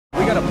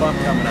a bump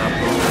coming up.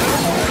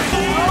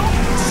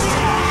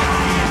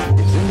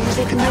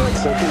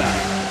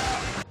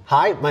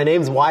 Hi, my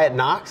name's Wyatt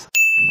Knox.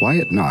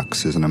 Wyatt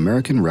Knox is an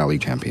American rally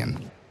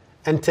champion.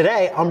 And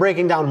today I'm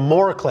breaking down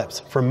more clips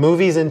from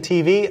movies and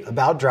TV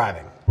about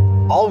driving.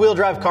 All-wheel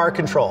drive car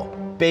control,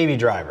 Baby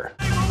Driver.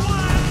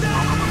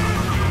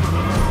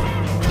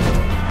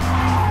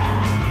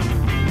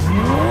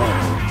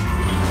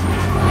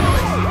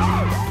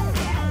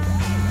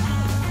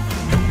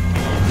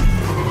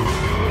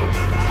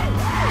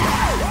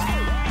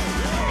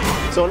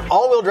 So an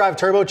all-wheel drive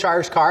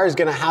turbocharged car is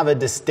going to have a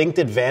distinct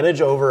advantage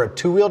over a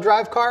two-wheel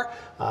drive car.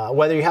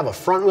 Whether you have a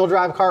front-wheel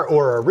drive car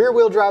or a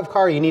rear-wheel drive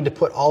car, you need to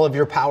put all of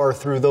your power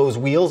through those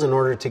wheels in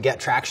order to get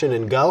traction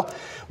and go.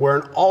 Where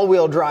an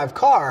all-wheel drive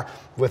car,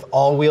 with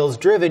all wheels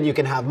driven, you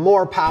can have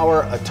more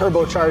power, a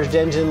turbocharged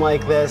engine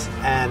like this,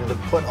 and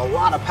put a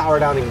lot of power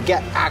down and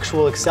get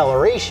actual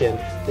acceleration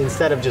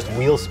instead of just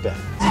wheel spin.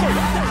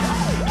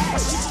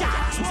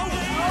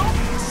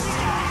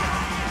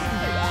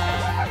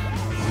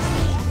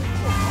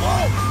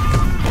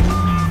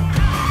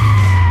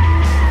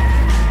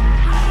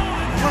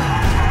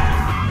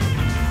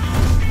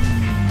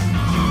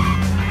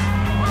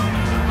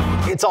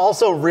 It's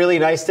also really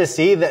nice to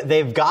see that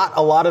they've got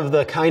a lot of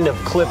the kind of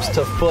clips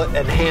to foot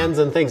and hands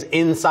and things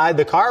inside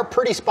the car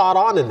pretty spot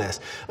on in this.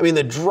 I mean,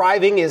 the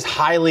driving is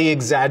highly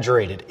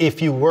exaggerated.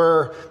 If you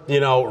were,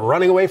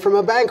 running away from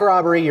a bank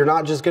robbery, you're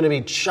not just going to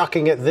be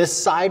chucking it this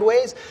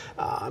sideways.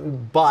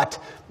 But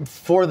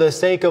for the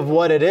sake of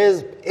what it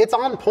is, it's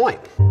on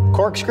point.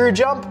 Corkscrew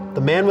jump,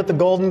 the man with the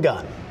golden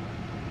gun.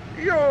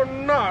 You're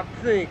not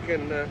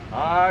thinking that.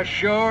 I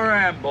sure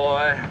am,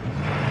 boy.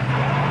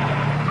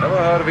 Never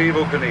heard of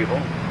Evel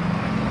Knievel.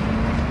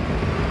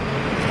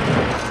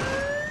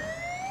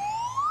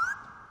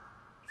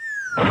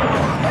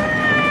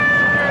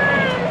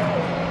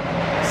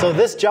 So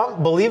this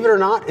jump, believe it or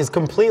not, is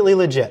completely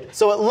legit.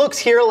 So it looks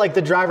here like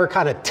the driver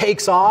kind of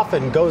takes off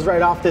and goes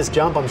right off this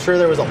jump. I'm sure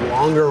there was a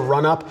longer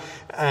run up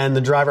and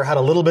the driver had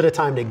a little bit of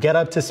time to get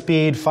up to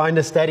speed, find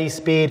a steady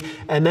speed,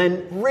 and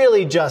then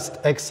really just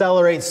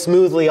accelerate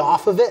smoothly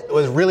off of it. It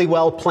was really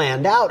well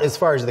planned out as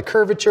far as the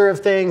curvature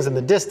of things and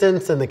the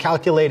distance and the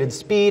calculated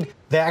speed.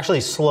 They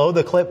actually slowed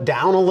the clip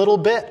down a little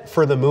bit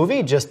for the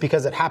movie just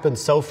because it happened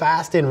so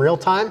fast in real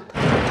time.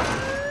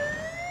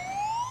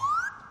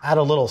 Add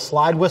a little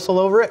slide whistle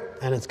over it,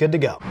 and it's good to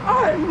go.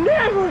 I've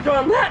never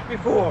done that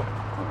before.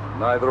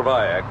 Neither have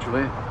I,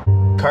 actually.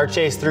 Car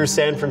chase through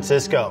San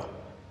Francisco.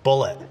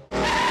 Bullet.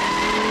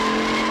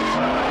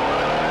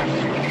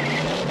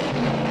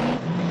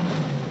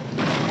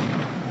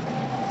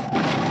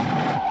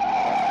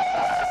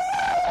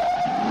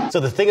 So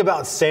the thing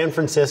about San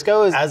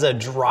Francisco is, as a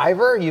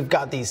driver, you've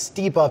got these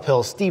steep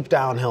uphills, steep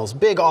downhills,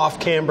 big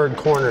off-cambered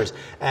corners,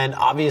 and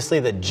obviously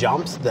the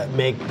jumps that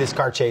make this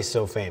car chase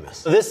so famous.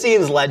 So this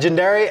scene's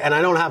legendary, and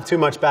I don't have too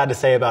much bad to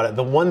say about it.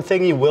 The one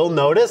thing you will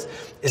notice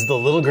is the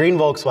little green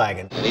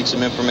Volkswagen. I need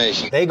some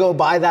information. They go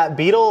by that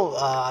Beetle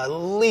at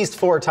least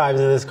 4 times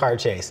in this car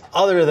chase.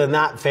 Other than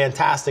that,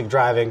 fantastic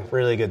driving,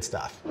 really good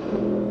stuff.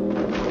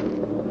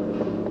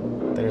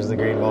 There's the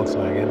green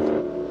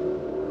Volkswagen.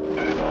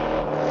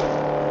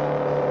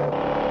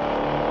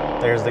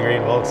 There's the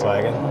green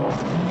Volkswagen.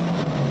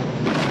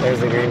 There's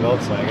the green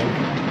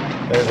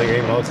Volkswagen. There's the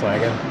green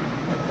Volkswagen.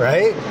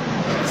 Right?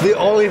 It's the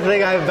only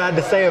thing I have bad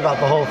to say about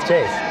the whole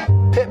chase.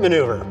 Pit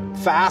maneuver.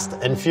 Fast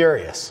and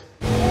furious.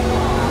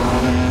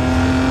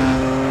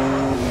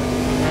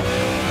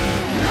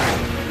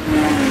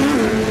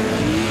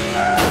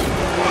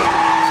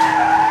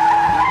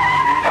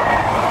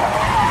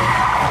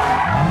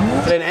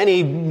 In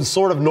any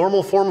sort of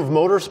normal form of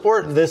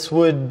motorsport, this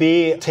would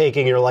be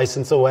taking your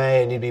license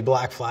away and you'd be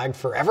black flagged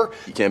forever.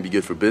 You can't be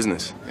good for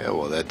business. Yeah,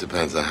 well, that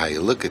depends on how you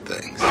look at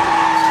things.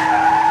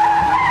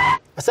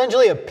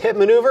 Essentially, a pit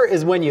maneuver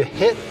is when you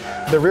hit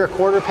the rear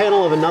quarter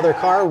panel of another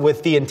car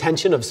with the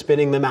intention of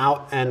spinning them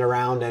out and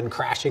around and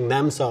crashing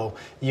them so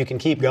you can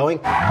keep going.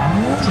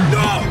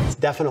 It's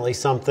definitely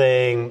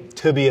something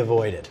to be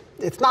avoided.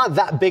 It's not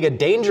that big a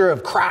danger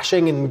of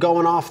crashing and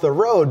going off the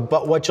road,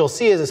 but what you'll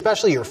see is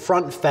especially your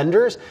front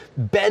fenders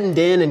bend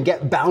in and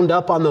get bound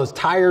up on those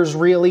tires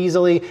real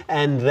easily,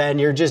 and then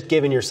you're just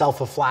giving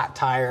yourself a flat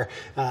tire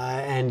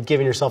and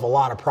giving yourself a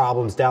lot of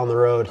problems down the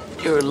road.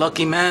 You're a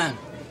lucky man.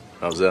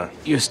 How's that?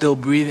 You're still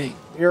breathing.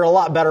 You're a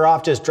lot better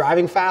off just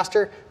driving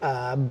faster,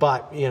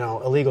 but,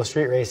 illegal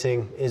street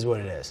racing is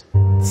what it is.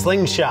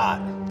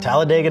 Slingshot,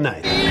 Talladega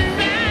Nights.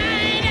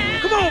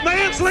 Come on,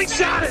 man,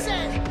 slingshot it.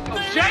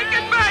 Shake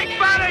and bake,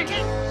 buddy!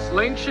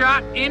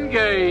 Slingshot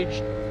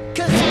engaged.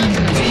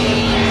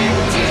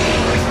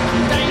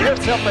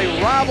 Let's help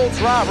a rival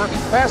driver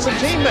pass a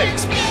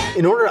teammate.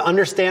 In order to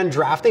understand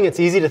drafting, it's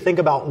easy to think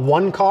about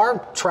one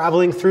car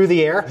traveling through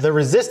the air, the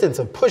resistance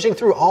of pushing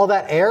through all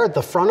that air at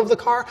the front of the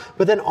car,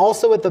 but then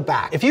also at the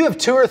back. If you have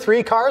 2 or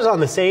 3 cars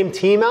on the same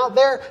team out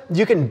there,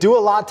 you can do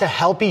a lot to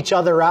help each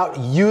other out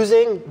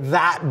using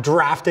that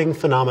drafting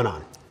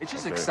phenomenon. It's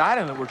just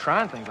exciting that we're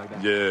trying things like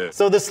that. Yeah.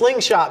 So the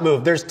slingshot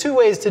move, there's two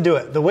ways to do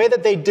it. The way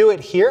that they do it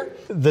here,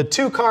 the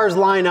two cars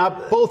line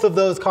up. Both of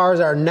those cars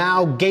are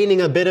now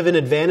gaining a bit of an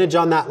advantage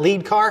on that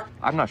lead car.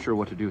 I'm not sure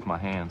what to do with my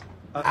hands.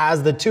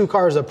 As the two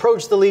cars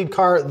approach the lead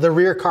car, the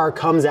rear car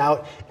comes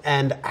out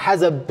and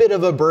has a bit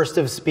of a burst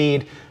of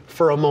speed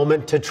for a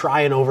moment to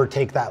try and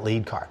overtake that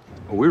lead car.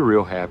 We're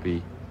real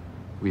happy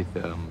with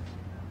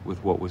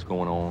what was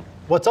going on.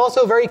 What's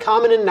also very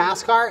common in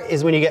NASCAR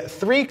is when you get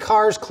three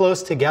cars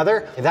close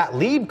together, that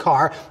lead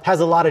car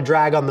has a lot of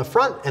drag on the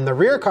front and the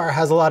rear car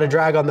has a lot of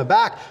drag on the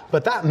back,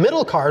 but that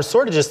middle car is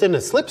sort of just in a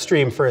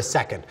slipstream for a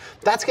second.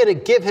 That's going to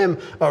give him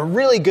a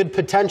really good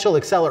potential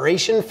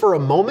acceleration for a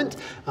moment,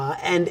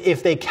 and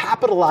if they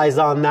capitalize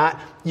on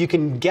that, you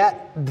can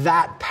get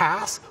that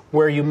pass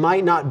where you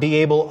might not be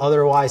able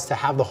otherwise to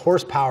have the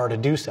horsepower to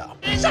do so.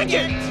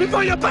 Second,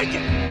 before you bike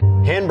it.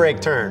 Handbrake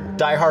turn,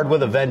 Die Hard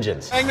with a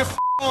vengeance. Hang the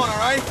on, all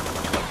right?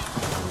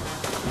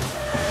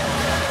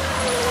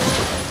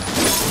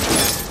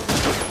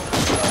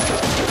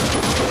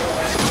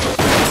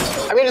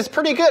 I mean, it's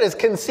pretty good. It's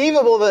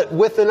conceivable that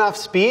with enough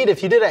speed,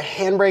 if you did a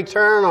handbrake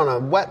turn on a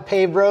wet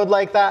paved road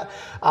like that,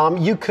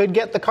 you could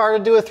get the car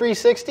to do a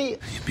 360.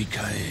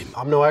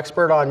 I'm no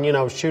expert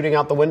on, shooting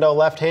out the window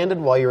left-handed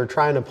while you were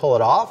trying to pull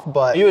it off,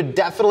 but you would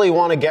definitely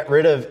want to get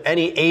rid of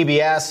any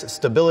ABS,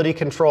 stability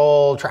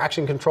control,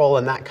 traction control,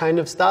 and that kind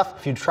of stuff.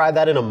 If you try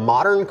that in a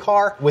modern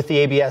car with the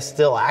ABS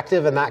still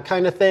active and that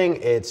kind of thing,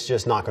 it's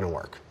just not going to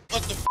work.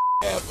 What the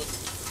happened?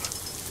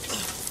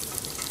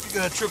 You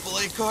got a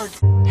AAA card?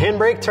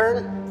 Handbrake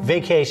turn,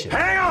 vacation.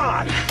 Hang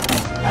on!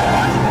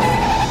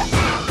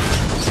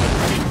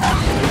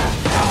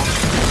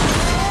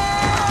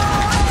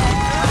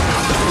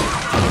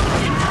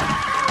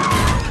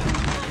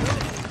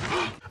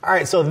 All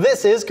right, so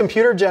this is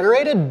computer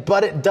generated,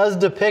 but it does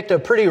depict a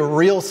pretty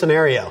real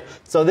scenario.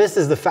 So this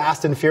is the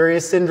Fast and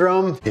Furious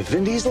syndrome. If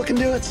Vin Diesel can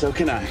do it, so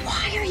can I.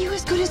 Why are you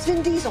as good as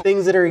Vin Diesel?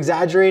 Things that are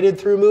exaggerated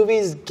through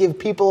movies give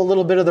people a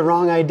little bit of the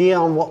wrong idea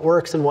on what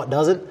works and what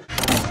doesn't.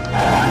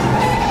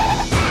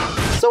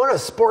 So in a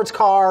sports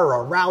car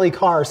or a rally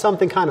car or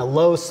something kind of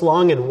low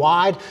slung and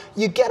wide,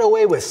 you get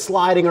away with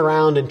sliding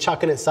around and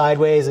chucking it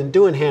sideways and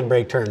doing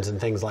handbrake turns and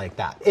things like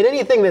that. In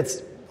anything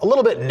that's a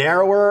little bit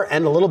narrower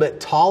and a little bit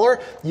taller,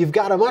 you've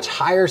got a much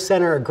higher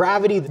center of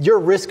gravity. Your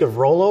risk of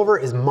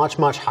rollover is much,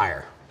 much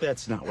higher.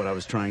 That's not what I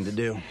was trying to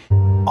do.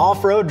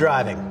 Off-road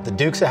driving, the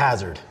Duke's a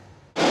hazard.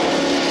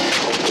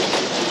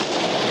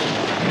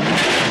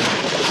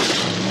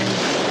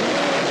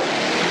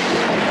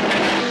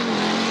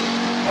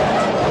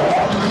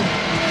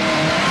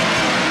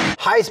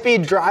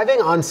 High-speed driving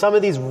on some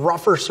of these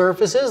rougher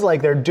surfaces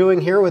like they're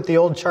doing here with the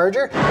old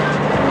Charger.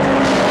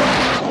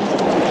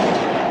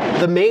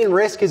 The main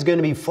risk is going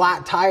to be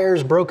flat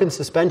tires, broken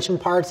suspension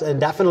parts, and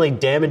definitely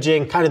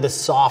damaging kind of the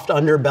soft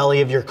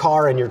underbelly of your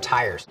car and your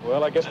tires.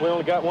 Well, I guess we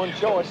only got one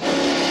choice.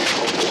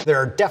 There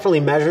are definitely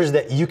measures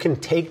that you can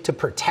take to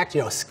protect,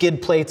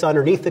 skid plates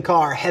underneath the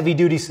car,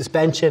 heavy-duty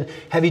suspension,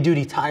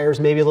 heavy-duty tires,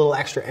 maybe a little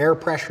extra air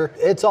pressure.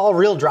 It's all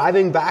real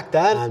driving back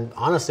then, and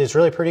honestly, it's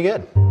really pretty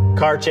good.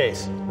 Car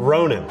chase,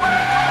 Ronin.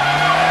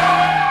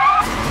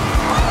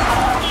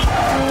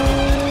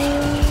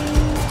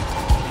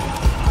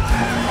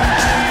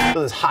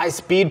 Those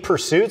high-speed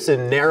pursuits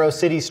in narrow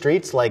city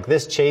streets like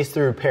this chase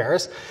through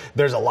Paris.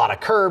 There's a lot of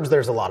curbs,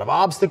 there's a lot of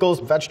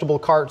obstacles, vegetable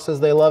carts as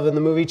they love in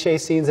the movie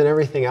chase scenes and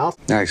everything else.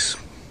 Nice.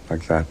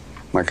 Like that.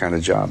 My kind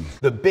of job.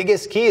 The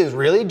biggest key is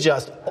really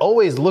just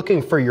always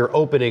looking for your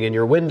opening and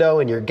your window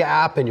and your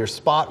gap and your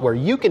spot where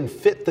you can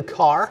fit the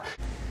car.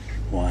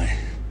 Why?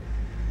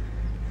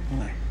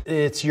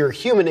 It's your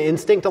human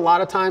instinct a lot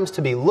of times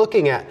to be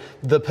looking at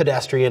the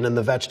pedestrian and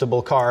the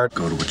vegetable cart.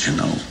 Go to what you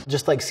know.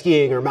 Just like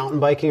skiing or mountain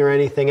biking or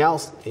anything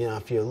else,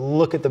 if you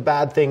look at the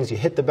bad things, you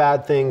hit the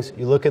bad things.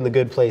 You look in the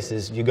good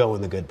places, you go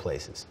in the good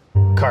places.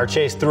 Car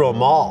chase through a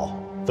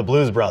mall, the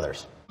Blues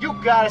Brothers. You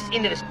got us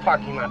into this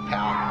parking lot,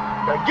 pal.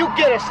 Now you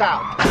get us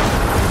out.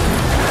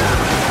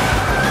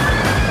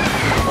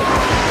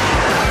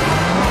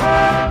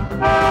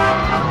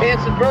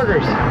 Fancy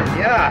burgers.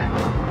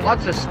 Yeah.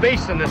 Lots of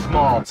space in this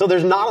mall. So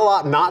there's not a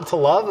lot not to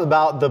love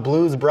about the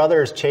Blues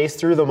Brothers chase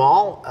through the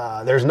mall.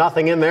 There's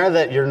nothing in there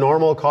that your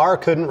normal car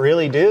couldn't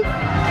really do.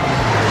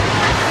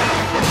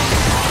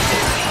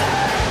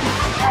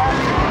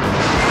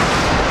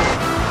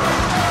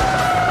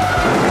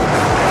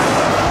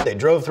 They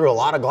drove through a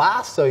lot of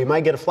glass, so you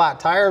might get a flat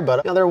tire,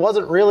 but there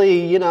wasn't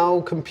really,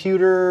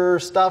 computer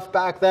stuff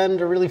back then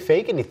to really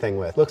fake anything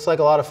with. Looks like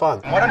a lot of fun.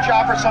 Why don't you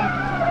offer some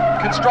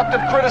constructive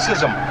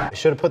criticism? They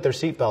should have put their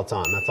seatbelts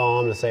on. That's all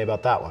I'm going to say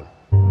about that one.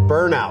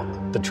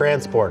 Burnout, the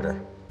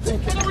Transporter.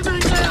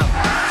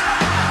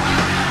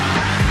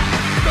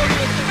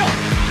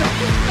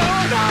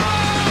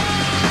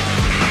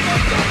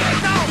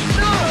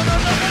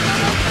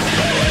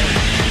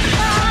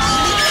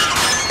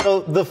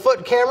 So the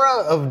foot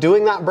camera of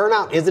doing that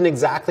burnout isn't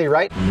exactly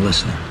right. I'm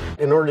listening.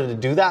 In order to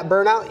do that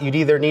burnout, you'd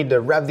either need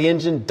to rev the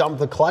engine, dump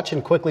the clutch,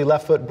 and quickly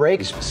left foot brake.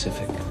 Be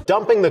specific.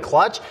 Dumping the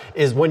clutch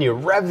is when you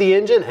rev the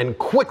engine and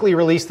quickly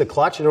release the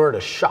clutch in order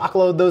to shock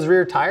load those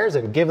rear tires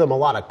and give them a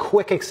lot of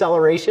quick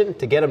acceleration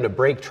to get them to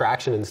break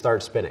traction and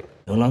start spinning.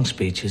 No long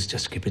speeches,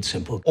 just keep it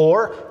simple.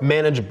 Or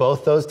manage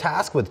both those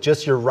tasks with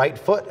just your right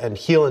foot and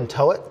heel and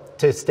toe it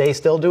to stay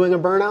still doing a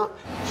burnout.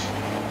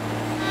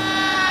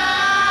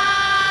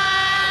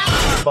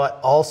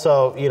 But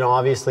also, you know,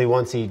 obviously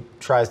once he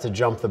tries to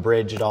jump the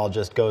bridge, it all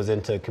just goes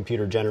into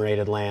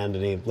computer-generated land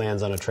and he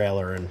lands on a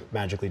trailer and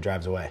magically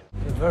drives away.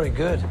 You're very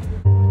good.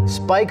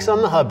 Spikes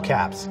on the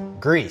hubcaps.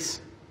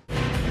 Grease.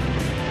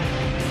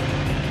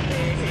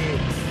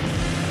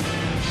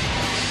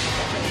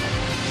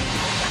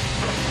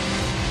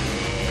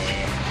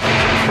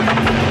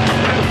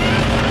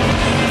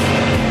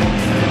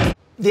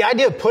 The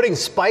idea of putting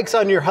spikes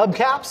on your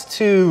hubcaps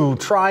to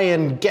try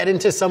and get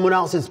into someone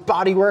else's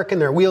bodywork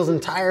and their wheels and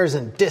tires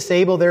and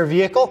disable their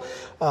vehicle,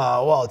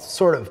 well, it's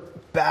sort of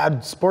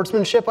bad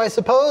sportsmanship, I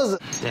suppose.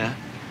 Yeah,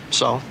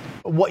 so?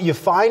 What you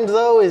find,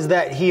 though, is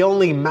that he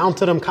only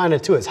mounted them kind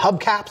of to his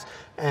hubcaps,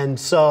 and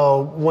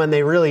so when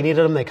they really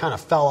needed them, they kind of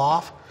fell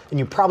off. And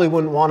you probably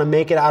wouldn't want to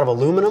make it out of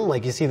aluminum,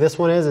 like you see this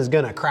one is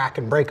going to crack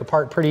and break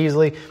apart pretty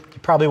easily. You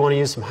probably want to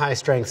use some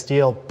high-strength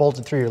steel,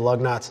 bolted through your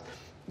lug nuts.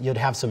 You'd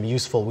have some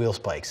useful wheel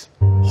spikes.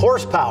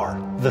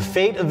 Horsepower, the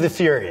fate of the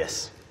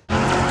furious. You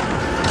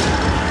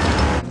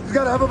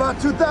gotta have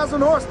about 2,000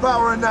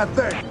 horsepower in that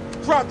thing.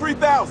 Try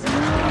 3,000.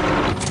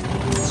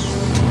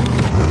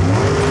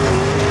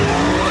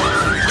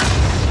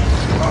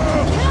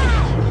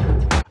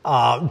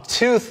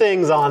 Two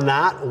things on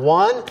that.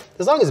 One,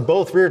 as long as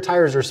both rear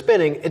tires are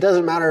spinning, it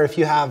doesn't matter if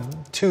you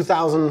have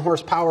 2,000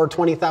 horsepower,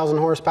 20,000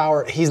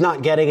 horsepower. He's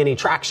not getting any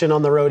traction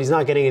on the road. He's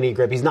not getting any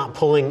grip. He's not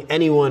pulling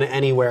anyone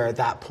anywhere at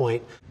that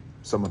point.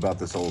 Something about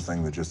this whole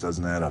thing that just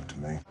doesn't add up to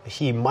me.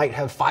 He might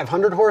have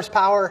 500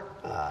 horsepower.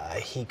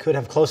 He could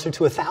have closer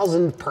to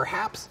 1,000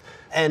 perhaps.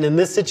 And in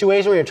this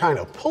situation where you're trying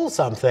to pull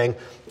something,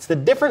 it's the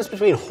difference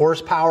between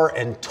horsepower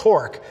and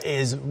torque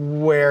is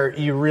where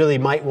you really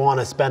might want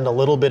to spend a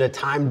little bit of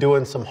time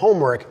doing some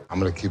homework.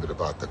 I'm going to keep it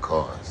about the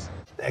cars.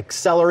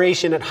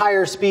 Acceleration at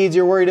higher speeds,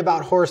 you're worried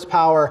about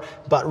horsepower,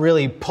 but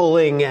really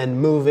pulling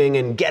and moving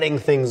and getting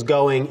things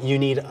going, you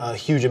need a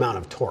huge amount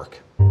of torque.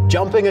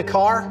 Jumping a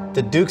car,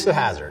 the Dukes of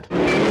Hazzard.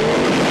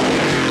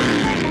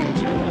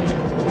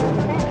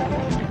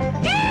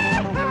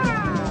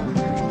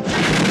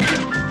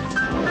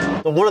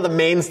 One of the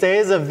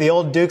mainstays of the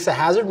old Dukes of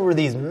Hazzard were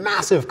these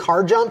massive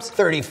car jumps,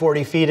 30,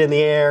 40 feet in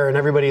the air, and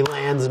everybody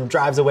lands and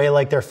drives away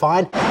like they're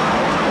fine.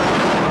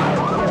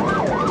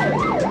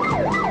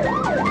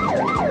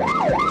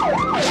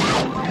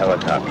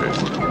 Helicopters.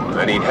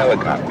 I need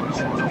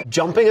helicopters.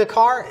 Jumping a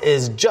car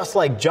is just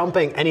like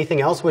jumping anything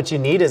else. What you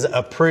need is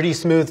a pretty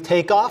smooth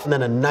takeoff and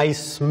then a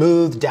nice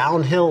smooth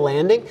downhill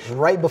landing.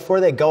 Right before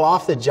they go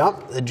off the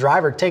jump, the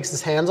driver takes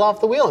his hands off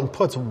the wheel and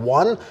puts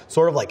one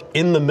sort of like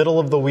in the middle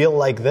of the wheel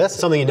like this.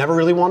 Something you never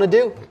really want to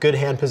do. Good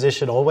hand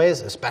position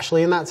always,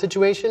 especially in that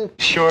situation.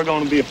 Sure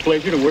going to be a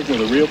pleasure to work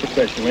with a real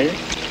professional, eh?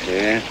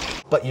 Yeah.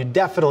 But you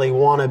definitely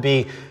want to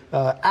be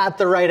at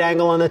the right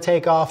angle on the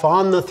takeoff,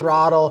 on the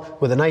throttle,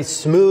 with a nice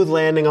smooth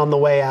landing on the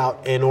way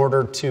out in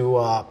order to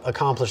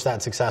accomplish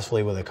that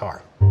successfully with a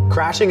car.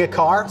 Crashing a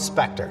car,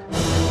 Spectre.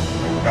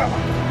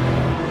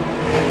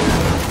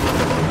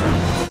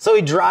 So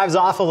he drives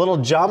off a little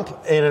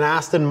jump in an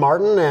Aston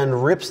Martin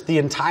and rips the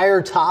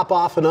entire top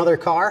off another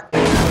car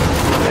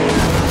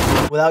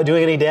without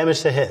doing any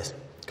damage to his.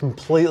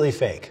 Completely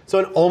fake. So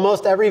in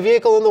almost every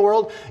vehicle in the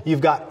world,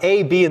 you've got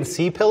A, B, and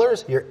C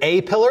pillars. Your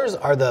A pillars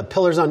are the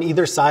pillars on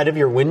either side of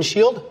your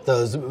windshield,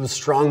 those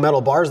strong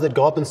metal bars that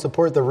go up and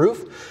support the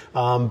roof.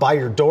 By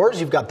your doors,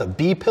 you've got the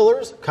B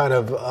pillars, kind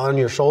of on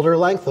your shoulder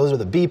length. Those are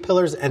the B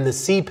pillars. And the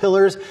C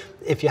pillars,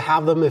 if you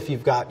have them, if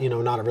you've got,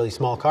 not a really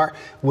small car,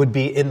 would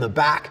be in the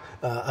back.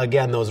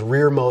 Again, those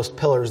rearmost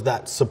pillars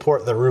that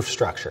support the roof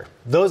structure.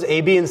 Those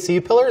A, B, and C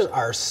pillars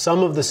are some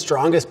of the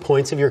strongest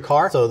points of your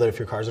car, so that if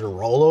your car's going to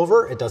roll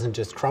over, it doesn't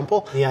just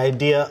crumple. The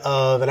idea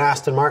of an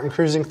Aston Martin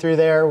cruising through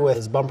there with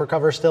his bumper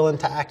cover still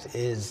intact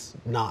is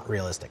not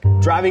realistic.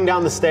 Driving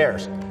down the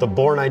stairs, the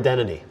Bourne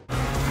Identity.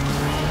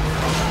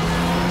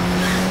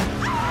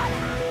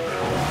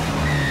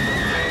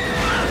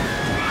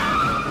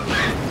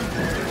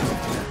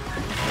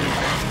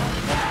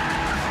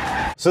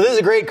 So this is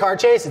a great car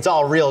chase. It's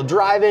all real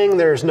driving.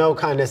 There's no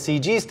kind of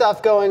CG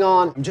stuff going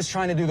on. I'm just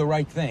trying to do the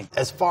right thing.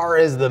 As far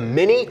as the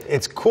Mini,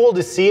 it's cool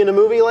to see in a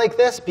movie like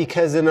this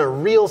because in a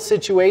real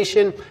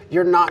situation,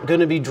 you're not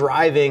going to be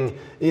driving,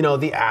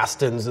 the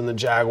Astons and the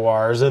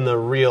Jaguars and the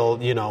real,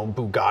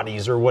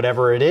 Bugattis or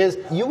whatever it is.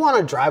 You want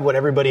to drive what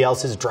everybody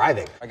else is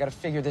driving. I got to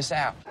figure this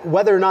out.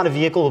 Whether or not a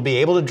vehicle will be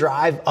able to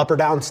drive up or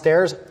down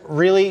stairs,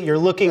 really, you're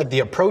looking at the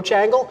approach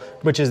angle,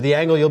 which is the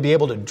angle you'll be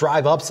able to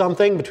drive up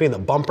something between the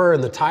bumper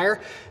and the tire.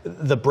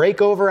 the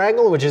breakover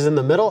angle, which is in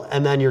the middle,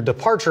 and then your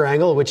departure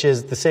angle, which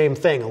is the same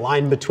thing, a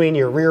line between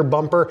your rear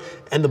bumper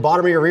and the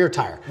bottom of your rear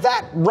tire.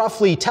 That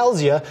roughly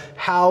tells you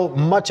how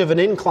much of an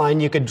incline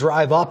you could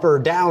drive up or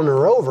down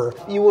or over.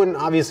 You wouldn't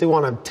obviously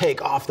want to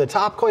take off the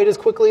top quite as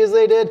quickly as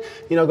they did.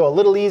 You know, go a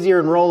little easier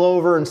and roll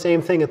over, and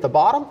same thing at the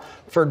bottom.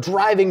 For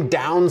driving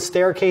down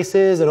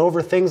staircases and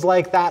over things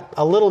like that,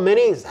 a little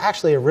Mini is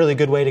actually a really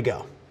good way to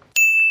go.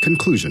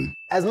 Conclusion.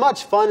 As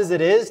much fun as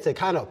it is to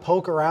kind of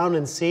poke around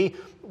and see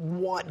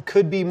what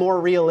could be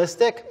more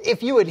realistic,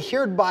 if you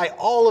adhered by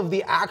all of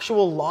the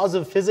actual laws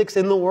of physics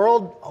in the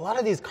world, a lot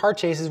of these car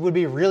chases would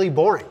be really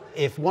boring.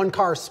 If one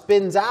car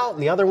spins out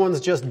and the other one's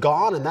just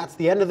gone and that's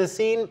the end of the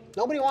scene,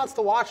 nobody wants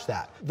to watch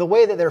that. The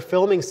way that they're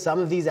filming some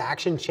of these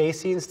action chase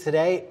scenes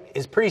today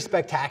is pretty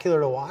spectacular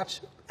to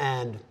watch,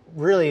 and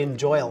really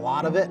enjoy a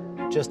lot of it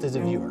just as a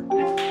viewer.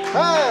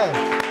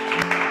 Hey!